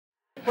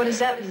What does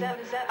that mean?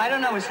 I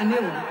don't know, it's a new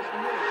one.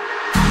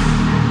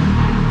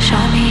 Show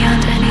me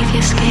underneath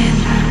your skin.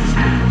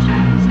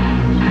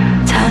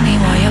 Tell me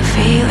what you're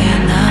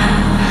feeling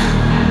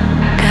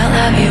now. Can't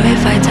love you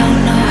if I don't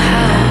know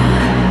how.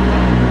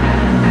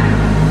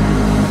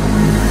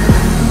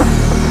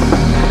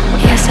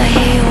 Yes, I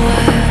hear your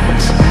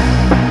words.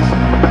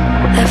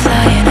 They're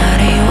flying out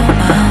of your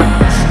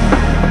mouth.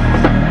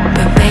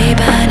 But babe,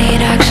 I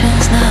need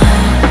actions now.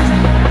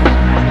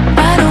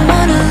 I don't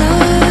wanna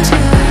lose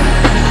you.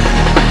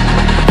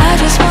 I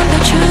just want the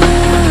truth.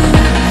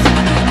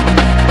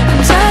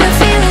 I'm tired of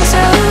feeling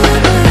so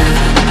blue.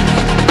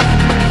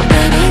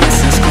 Baby, this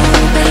is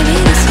cool. Baby,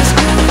 this is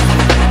cool.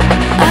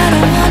 I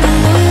don't wanna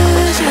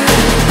lose you.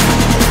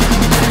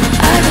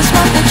 I just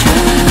want the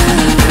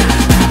truth.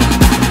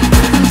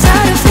 I'm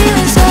tired of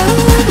feeling so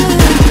blue.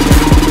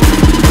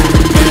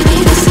 Baby,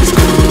 this is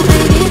cool.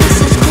 Baby, this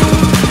is cool.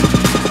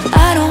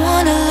 I don't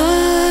wanna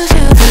lose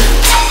you.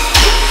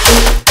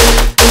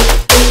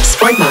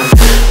 Sportmode.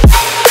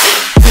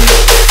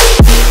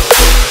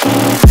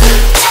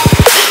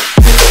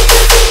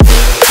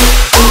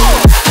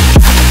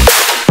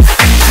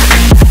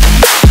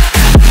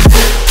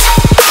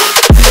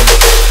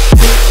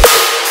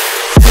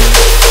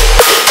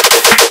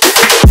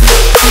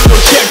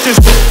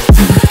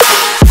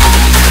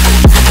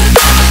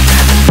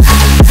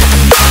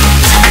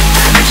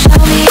 Show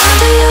me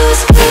under your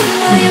skin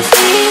how you're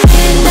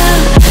feeling now.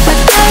 But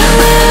I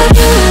love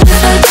you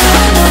if I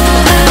don't know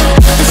how.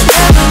 It's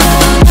never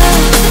gonna,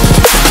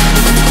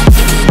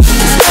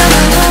 it's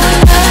never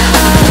gonna.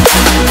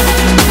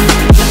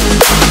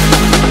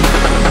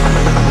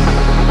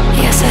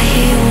 Yes, I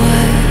hear your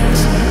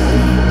words.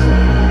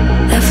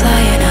 They're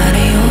flying out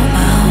of your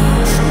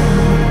mouth.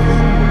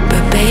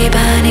 But babe, I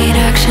need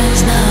actions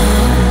now.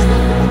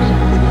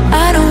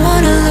 I don't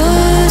wanna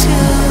lose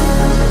you.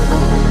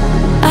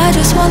 I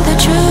just want the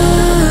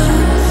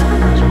truth.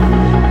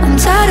 I'm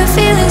tired of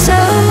feeling so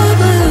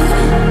blue.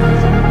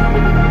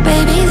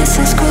 Baby, this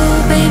is cool.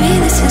 Baby,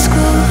 this is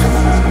cool.